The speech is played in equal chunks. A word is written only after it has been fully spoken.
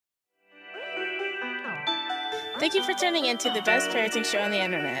Thank you for tuning in to the best parenting show on the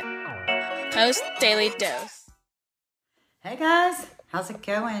internet, Post Daily Dose. Hey guys, how's it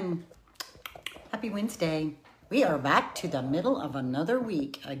going? Happy Wednesday. We are back to the middle of another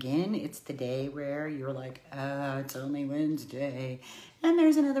week. Again, it's the day where you're like, it's only Wednesday. And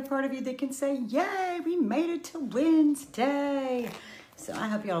there's another part of you that can say, yay, we made it to Wednesday. So I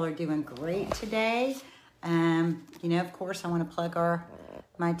hope y'all are doing great today. Of course, I want to plug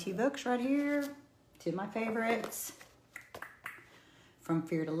my two books right here. Two of my favorites. From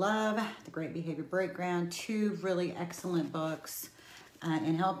Fear to Love, The Great Behavior Breakdown. Two really excellent books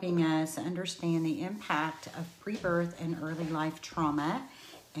in helping us understand the impact of pre-birth and early life trauma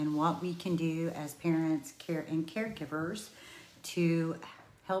and what we can do as parents and caregivers to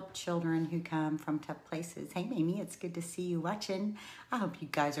help children who come from tough places. Hey, Mamie, it's good to see you watching. I hope you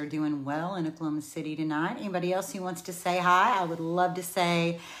guys are doing well in Oklahoma City tonight. Anybody else who wants to say hi? I would love to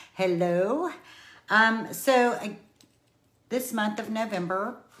say hello. This month of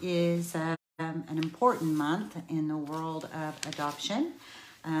November is an important month in the world of adoption.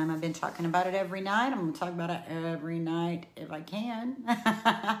 I've been talking about it every night. I'm going to talk about it every night if I can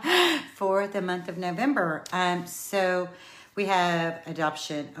for the month of November. So we have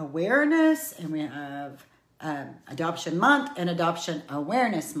adoption awareness, and we have adoption month and adoption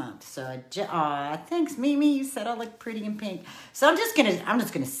awareness month. So thanks, Mimi. You said I look pretty in pink. So I'm just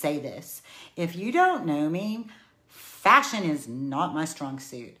gonna say this. If you don't know me, fashion is not my strong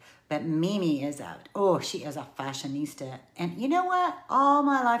suit, but Mimi is out. Oh, she is a fashionista. And you know what? All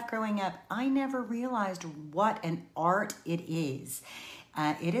my life growing up, I never realized what an art it is.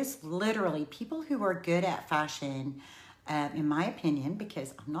 It is literally people who are good at fashion, in my opinion,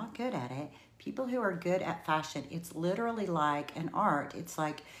 because I'm not good at it. People who are good at fashion, it's literally like an art. It's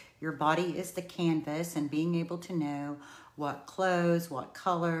like your body is the canvas, and being able to know what clothes, what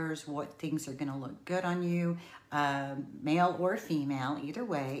colors, what things are going to look good on you, male or female, either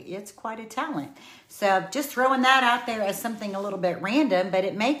way, it's quite a talent. So just throwing that out there as something a little bit random, but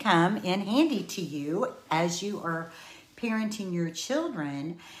it may come in handy to you as you are parenting your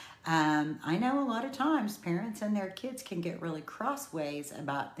children. I know a lot of times parents and their kids can get really crossways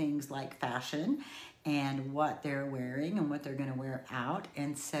about things like fashion and what they're wearing and what they're going to wear out.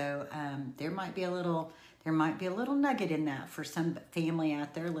 And so there might be a little nugget in that for some family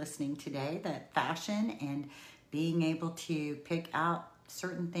out there listening today, that fashion and being able to pick out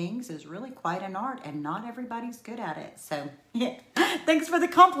certain things is really quite an art, and not everybody's good at it. So yeah, thanks for the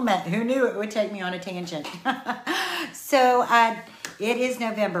compliment. Who knew it would take me on a tangent? So it is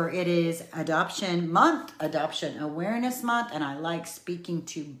November. It is Adoption Month, Adoption Awareness Month, and I like speaking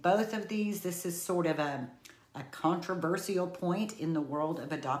to both of these. This is sort of a controversial point in the world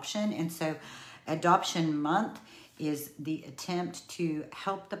of adoption, and so Adoption Month is the attempt to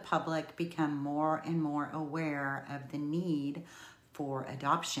help the public become more and more aware of the need for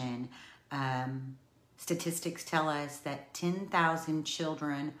adoption. Statistics tell us that 10,000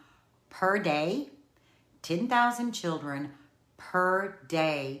 children per day, 10,000 children per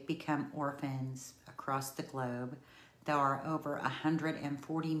day become orphans across the globe. There are over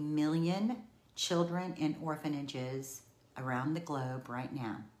 140 million children in orphanages around the globe right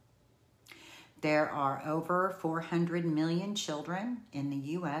now. There are over 400 million children in the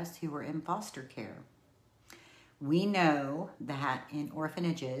U.S. who are in foster care. We know that in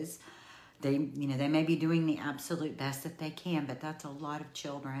orphanages, they may be doing the absolute best that they can, but that's a lot of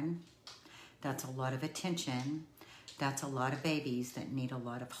children. That's a lot of attention. That's a lot of babies that need a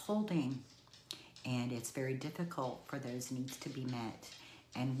lot of holding. And it's very difficult for those needs to be met.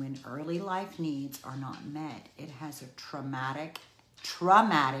 And when early life needs are not met, it has a traumatic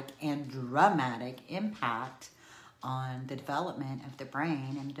and dramatic impact on the development of the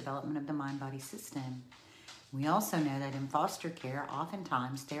brain and the development of the mind-body system. We also know that in foster care,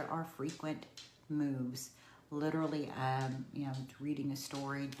 oftentimes there are frequent moves. Literally, reading a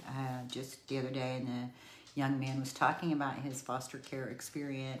story just the other day, and the young man was talking about his foster care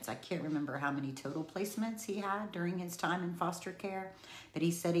experience. I can't remember how many total placements he had during his time in foster care, but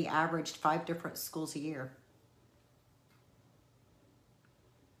he said he averaged 5 different schools a year.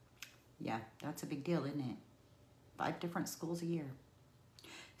 Yeah, that's a big deal, isn't it? 5 different schools a year.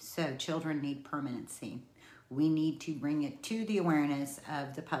 So children need permanency. We need to bring it to the awareness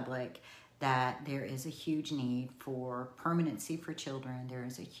of the public that there is a huge need for permanency for children. There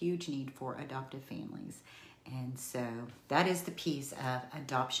is a huge need for adoptive families. And so that is the piece of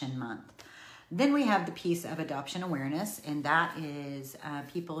Adoption Month. Then we have the piece of adoption awareness, and that is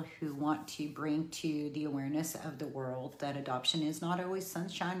people who want to bring to the awareness of the world that adoption is not always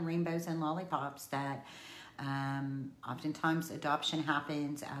sunshine, rainbows, and lollipops, that oftentimes adoption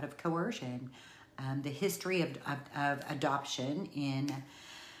happens out of coercion. The history of adoption in,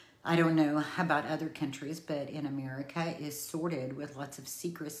 I don't know about other countries, but in America is sorted with lots of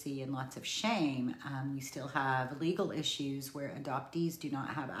secrecy and lots of shame. We still have legal issues where adoptees do not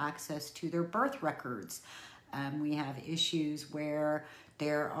have access to their birth records. We have issues where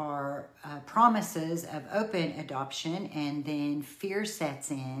there are promises of open adoption, and then fear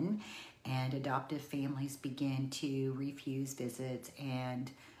sets in, and adoptive families begin to refuse visits and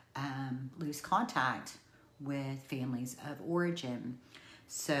lose contact with families of origin.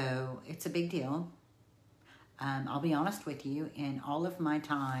 So it's a big deal. I'll be honest with you, in all of my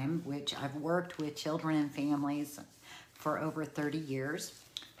time, which I've worked with children and families for over 30 years,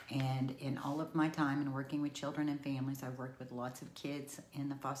 and in all of my time in working with children and families, I've worked with lots of kids in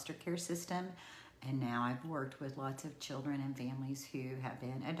the foster care system, and now I've worked with lots of children and families who have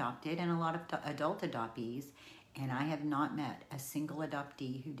been adopted and a lot of adult adoptees, and I have not met a single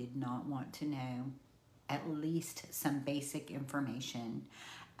adoptee who did not want to know at least some basic information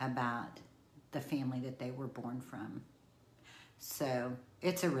about the family that they were born from. So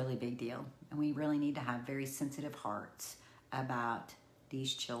it's a really big deal, and we really need to have very sensitive hearts about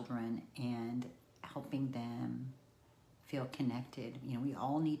these children and helping them feel connected. You know, we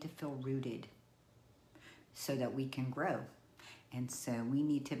all need to feel rooted so that we can grow. And so we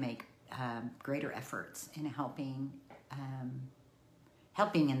need to make greater efforts in helping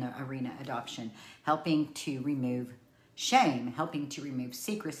in the arena adoption, helping to remove shame, helping to remove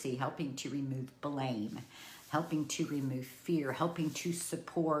secrecy, helping to remove blame, helping to remove fear, helping to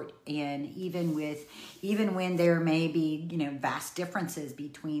support, and even when there may be, you know, vast differences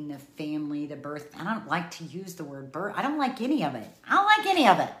between the family, the birth. I don't like to use the word birth. I don't like any of it. I don't like any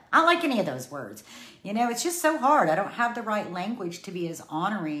of it. I don't like any of those words. You know, it's just so hard. I don't have the right language to be as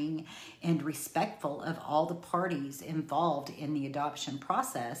honoring and respectful of all the parties involved in the adoption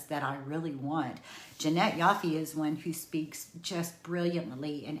process that I really want. Jeanette Yaffe is one who speaks just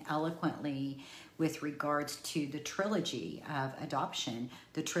brilliantly and eloquently with regards to the trilogy of adoption.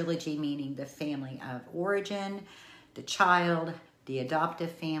 The trilogy meaning the family of origin, the child, the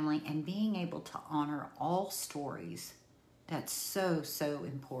adoptive family, and being able to honor all stories. That's so, so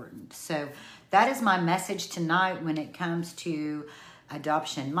important. So that is my message tonight when it comes to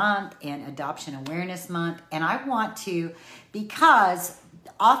Adoption Month and Adoption Awareness Month. And I want to, because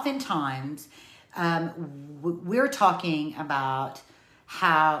oftentimes we're talking about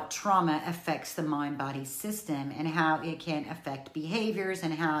how trauma affects the mind-body system and how it can affect behaviors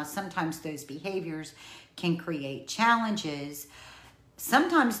and how sometimes those behaviors can create challenges.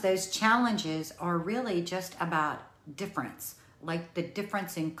 Sometimes those challenges are really just about difference, like the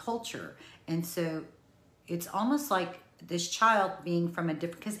difference in culture. And so it's almost like this child being from a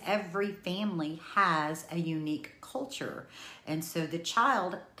different, because every family has a unique culture. And so the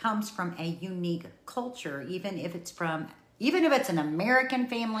child comes from a unique culture, even if it's an American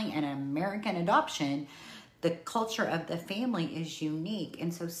family and an American adoption, the culture of the family is unique.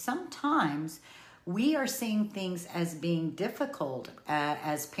 And so sometimes we are seeing things as being difficult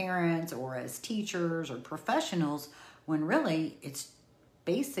as parents or as teachers or professionals, when really it's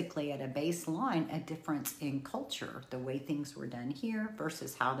basically at a baseline a difference in culture, the way things were done here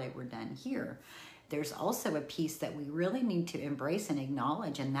versus how they were done here. There's also a piece that we really need to embrace and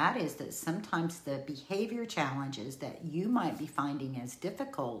acknowledge, and that is that sometimes the behavior challenges that you might be finding as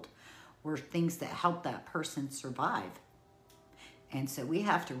difficult were things that helped that person survive. And so we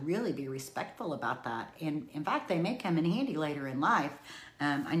have to really be respectful about that. And in fact, they may come in handy later in life.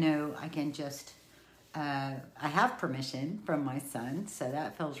 I know I can just, I have permission from my son, so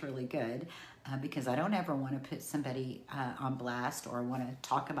that feels really good. Because I don't ever want to put somebody on blast or want to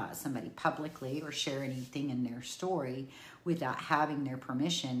talk about somebody publicly or share anything in their story without having their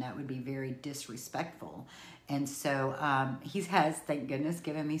permission. That would be very disrespectful. And so he has, thank goodness,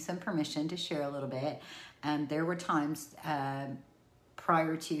 given me some permission to share a little bit. There were times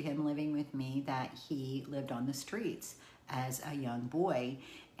prior to him living with me that he lived on the streets as a young boy.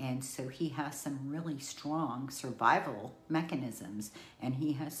 And so he has some really strong survival mechanisms, and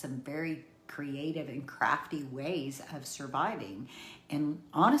he has some very creative and crafty ways of surviving. And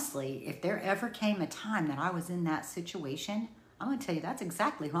honestly, if there ever came a time that I was in that situation, I'm going to tell you that's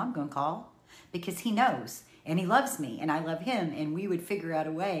exactly who I'm going to call, because he knows and he loves me and I love him, and we would figure out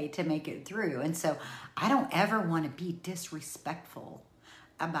a way to make it through. And so I don't ever want to be disrespectful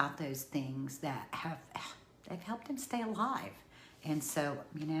about those things that they've helped him stay alive. And so,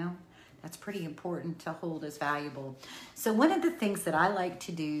 you know, that's pretty important to hold as valuable. So one of the things that I like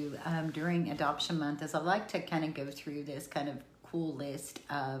to do during Adoption Month is I like to kind of go through this kind of cool list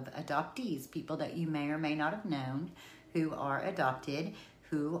of adoptees, people that you may or may not have known who are adopted,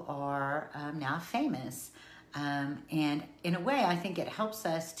 who are now famous. And in a way, I think it helps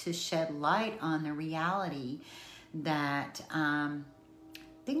us to shed light on the reality that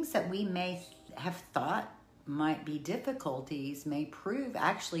things that we may have thought might be difficulties may prove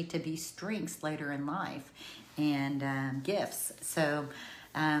actually to be strengths later in life and gifts. So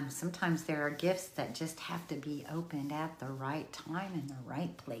sometimes there are gifts that just have to be opened at the right time in the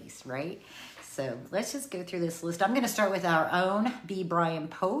right place, right? So let's just go through this list. I'm going to start with our own B. Brian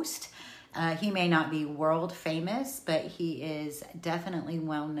Post. He may not be world famous, but he is definitely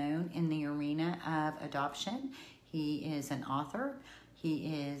well known in the arena of adoption. He is an author.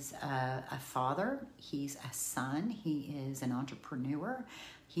 He is a father. He's a son. He is an entrepreneur.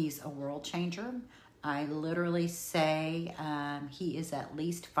 He's a world changer. I literally say he is at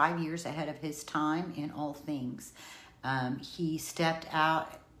least 5 years ahead of his time in all things. He stepped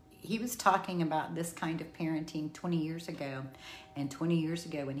out. He was talking about this kind of parenting 20 years ago. And 20 years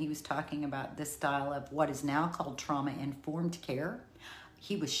ago, when he was talking about this style of what is now called trauma-informed care,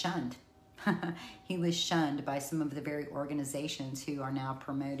 he was shunned. He was shunned by some of the very organizations who are now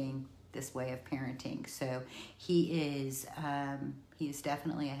promoting this way of parenting. So he is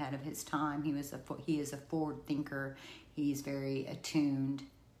definitely ahead of his time. He is a forward thinker. He's very attuned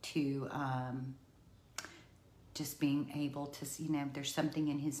to just being able to, there's something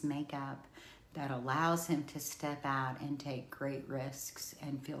in his makeup that allows him to step out and take great risks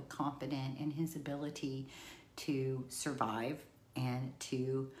and feel confident in his ability to survive and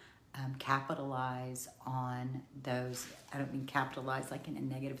to capitalize on those. I don't mean capitalize like in a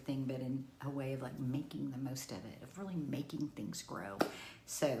negative thing, but in a way of like making the most of it, of really making things grow.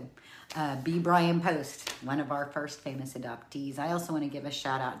 So B. Brian Post, one of our first famous adoptees. I also want to give a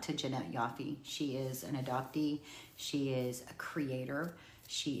shout out to Jeanette Yaffe. She is an adoptee. She is a creator.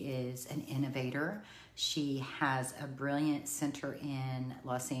 She is an innovator. She has a brilliant center in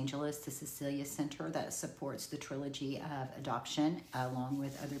Los Angeles, the Cecilia Center, that supports the trilogy of adoption, along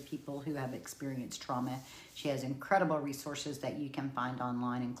with other people who have experienced trauma. She has incredible resources that you can find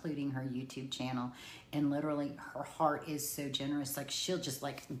online, including her YouTube channel. And literally, her heart is so generous, like she'll just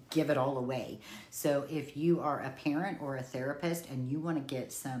like give it all away. So if you are a parent or a therapist and you want to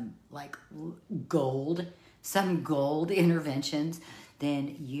get some like gold interventions,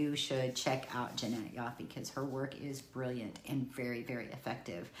 then you should check out Jeanette Yaffe because her work is brilliant and very, very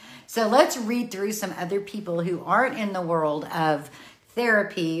effective. So let's read through some other people who aren't in the world of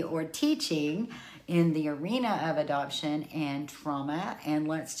therapy or teaching in the arena of adoption and trauma. And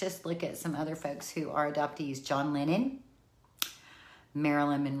let's just look at some other folks who are adoptees. John Lennon,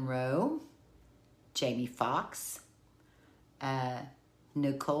 Marilyn Monroe, Jamie Foxx,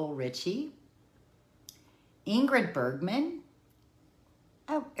 Nicole Richie, Ingrid Bergman.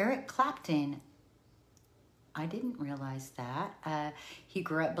 Oh, Eric Clapton. I didn't realize that. He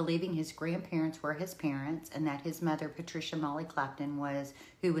grew up believing his grandparents were his parents and that his mother, Patricia Molly Clapton,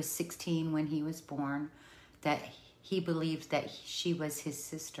 who was 16 when he was born, that he believed that she was his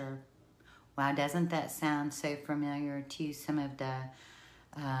sister. Wow, doesn't that sound so familiar to some of the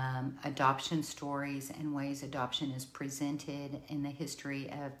adoption stories and ways adoption is presented in the history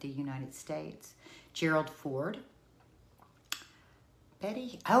of the United States? Gerald Ford.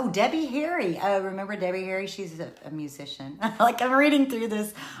 Debbie Harry. Remember Debbie Harry? She's a musician. Like I'm reading through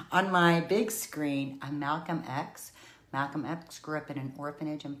this on my big screen. Malcolm X. Malcolm X grew up in an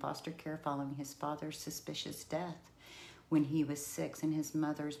orphanage and foster care following his father's suspicious death when he was 6 and his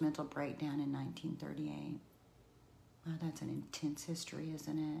mother's mental breakdown in 1938. Wow, that's an intense history,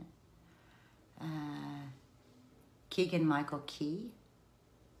 isn't it? Keegan-Michael Key.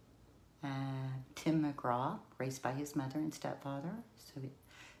 Tim McGraw, raised by his mother and stepfather. So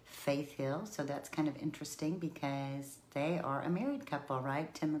Faith Hill. So that's kind of interesting because they are a married couple,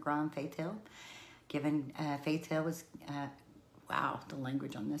 right? Tim McGraw and Faith Hill. Given Faith Hill was, wow, the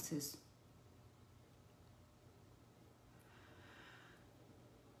language on this is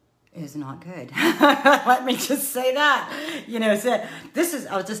not good. Let me just say that. So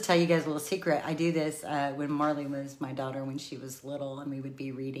I'll just tell you guys a little secret. I do this when Marley was my daughter when she was little and we would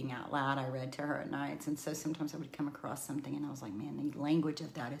be reading out loud. I read to her at nights. And so sometimes I would come across something and I was like, man, the language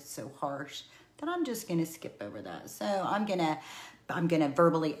of that is so harsh that I'm just going to skip over that. So I'm going to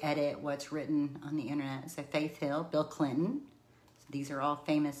verbally edit what's written on the internet. So Faith Hill, Bill Clinton. So these are all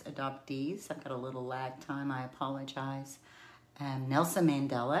famous adoptees. I've got a little lag time. I apologize. Nelson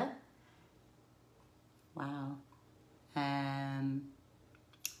Mandela. Wow.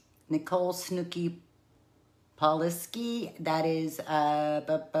 Nicole Snooki Poliski. That is, I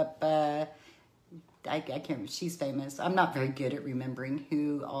can't remember. She's famous. I'm not very good at remembering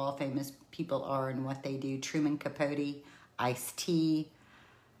who all famous people are and what they do. Truman Capote, Ice-T.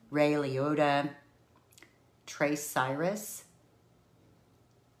 Ray Liotta, Trace Cyrus,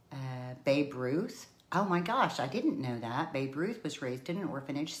 Babe Ruth. Oh my gosh, I didn't know that. Babe Ruth was raised in an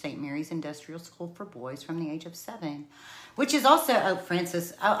orphanage, St. Mary's Industrial School for Boys from the age of 7, which is also, oh,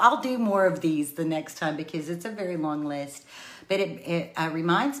 Francis, I'll do more of these the next time because it's a very long list. But it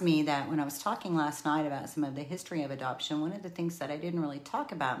reminds me that when I was talking last night about some of the history of adoption, one of the things that I didn't really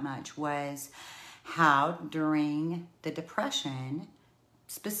talk about much was how during the Depression,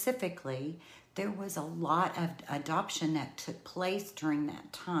 specifically, there was a lot of adoption that took place during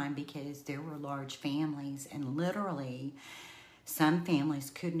that time because there were large families, and literally some families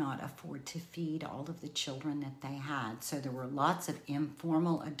could not afford to feed all of the children that they had. So there were lots of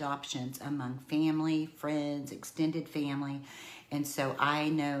informal adoptions among family, friends, extended family. And so I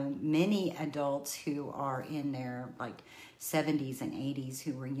know many adults who are in their like 70s and 80s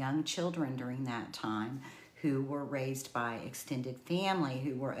who were young children during that time, who were raised by extended family,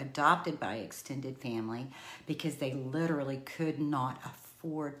 who were adopted by extended family, because they literally could not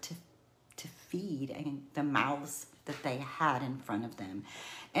afford to feed the mouths that they had in front of them.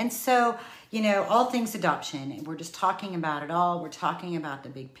 And so, you know, all things adoption, and we're just talking about it all. We're talking about the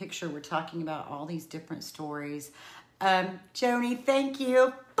big picture. We're talking about all these different stories. Joni, thank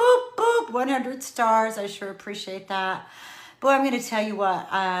you. Boop, boop, 100 stars. I sure appreciate that. Boy, I'm going to tell you what,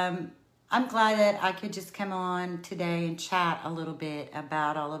 I'm glad that I could just come on today and chat a little bit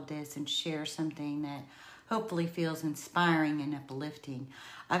about all of this and share something that hopefully feels inspiring and uplifting.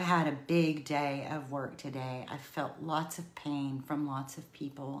 I've had a big day of work today. I felt lots of pain from lots of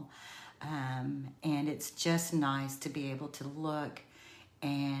people. And it's just nice to be able to look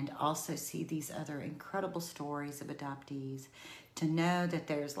and also see these other incredible stories of adoptees, to know that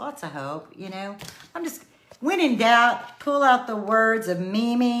there's lots of hope. You know, when in doubt, pull out the words of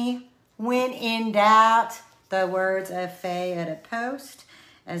Mimi. When in doubt, the words of Faye at a post.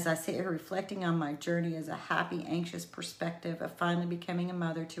 As I sit here reflecting on my journey as a happy, anxious perspective of finally becoming a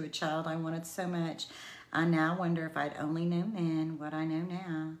mother to a child I wanted so much, I now wonder if I'd only known then what I know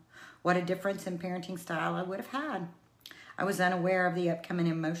now. What a difference in parenting style I would have had. I was unaware of the upcoming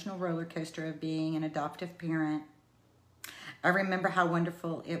emotional roller coaster of being an adoptive parent. I remember how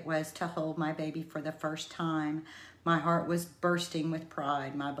wonderful it was to hold my baby for the first time. My heart was bursting with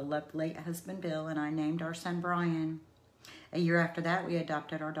pride. My beloved late husband, Bill, and I named our son Brian. A year after that, we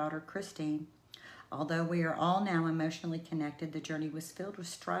adopted our daughter, Christine. Although we are all now emotionally connected, the journey was filled with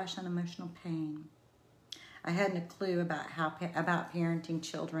strife and emotional pain. I hadn't a clue about parenting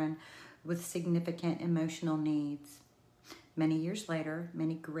children with significant emotional needs. Many years later,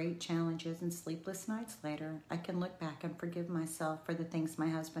 many great challenges and sleepless nights later, I can look back and forgive myself for the things my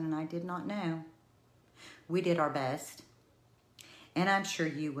husband and I did not know. We did our best, and I'm sure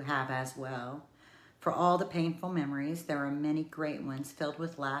you have as well. For all the painful memories, there are many great ones filled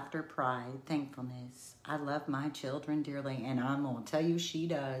with laughter, pride, thankfulness. I love my children dearly, and I'm going to tell you she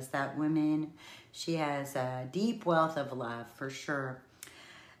does. That woman, she has a deep wealth of love for sure.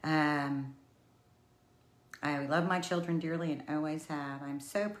 I love my children dearly and always have. I'm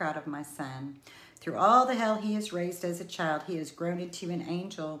so proud of my son. Through all the hell he has raised as a child, he has grown into an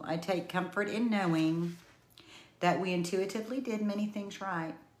angel. I take comfort in knowing that we intuitively did many things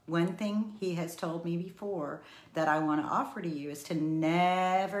right. One thing he has told me before that I want to offer to you is to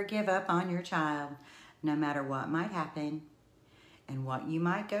never give up on your child, no matter what might happen and what you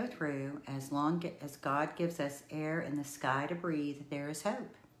might go through. As long as God gives us air in the sky to breathe, there is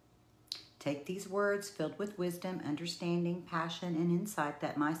hope. Take these words filled with wisdom, understanding, passion, and insight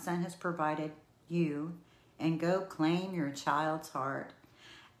that my son has provided you and go claim your child's heart.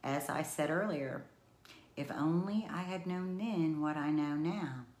 As I said earlier, if only I had known then what I know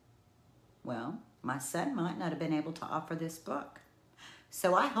now. Well, my son might not have been able to offer this book.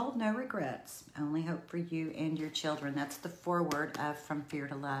 So I hold no regrets, only hope for you and your children. That's the foreword of From Fear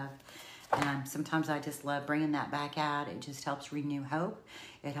to Love. And sometimes I just love bringing that back out. It just helps renew hope.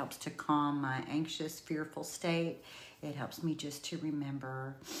 It helps to calm my anxious, fearful state. It helps me just to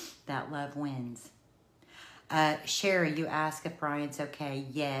remember that love wins. Sherry, you ask if Brian's okay.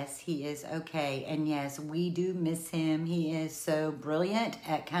 Yes, he is okay. And yes, we do miss him. He is so brilliant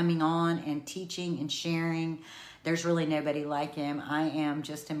at coming on and teaching and sharing. There's really nobody like him. I am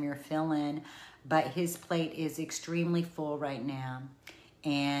just a mere fill-in, but his plate is extremely full right now.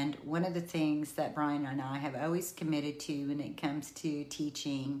 And one of the things that Brian and I have always committed to when it comes to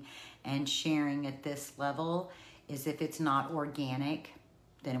teaching and sharing at this level is if it's not organic,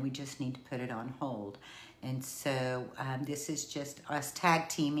 then we just need to put it on hold. And so this is just us tag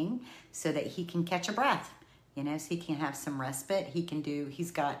teaming so that he can catch a breath, you know, so he can have some respite. He's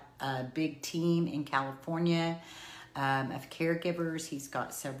got a big team in California of caregivers. He's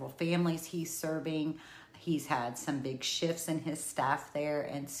got several families he's serving. He's had some big shifts in his staff there,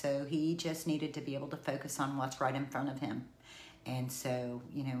 and so he just needed to be able to focus on what's right in front of him. And so,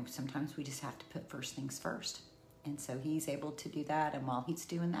 you know, sometimes we just have to put first things first. And so he's able to do that. And while he's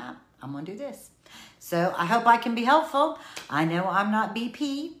doing that, I'm going to do this. So I hope I can be helpful. I know I'm not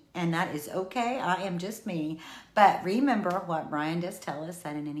BP, and that is okay. I am just me. But remember what Brian does tell us,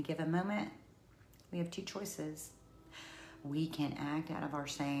 that in any given moment, we have two choices. We can act out of our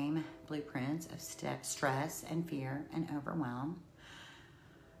same blueprints of stress and fear and overwhelm.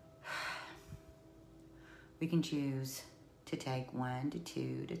 We can choose to take 1 to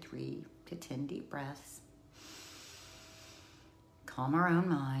 2 to 3 to 10 deep breaths. Calm our own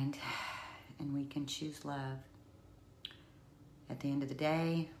mind, and we can choose love. At the end of the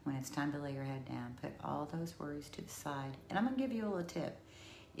day, when it's time to lay your head down, put all those worries to the side. And I'm going to give you a little tip.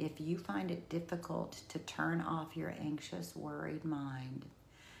 If you find it difficult to turn off your anxious, worried mind,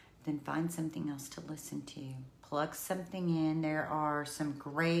 then find something else to listen to. Plug something in. There are some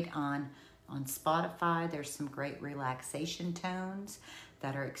great on Spotify. There's some great relaxation tones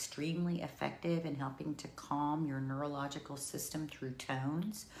that are extremely effective in helping to calm your neurological system through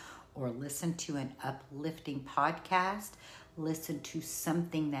tones. Or listen to an uplifting podcast. Listen to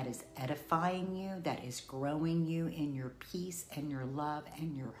something that is edifying you, that is growing you in your peace and your love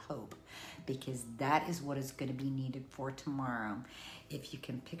and your hope, because that is what is going to be needed for tomorrow. If you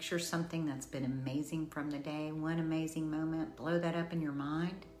can picture something that's been amazing from the day, one amazing moment, blow that up in your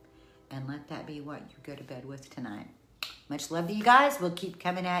mind and let that be what you go to bed with tonight. Much love to you guys. We'll keep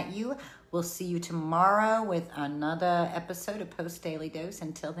coming at you. We'll see you tomorrow with another episode of Post Daily Dose.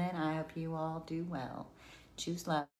 Until then, I hope you all do well. Choose love.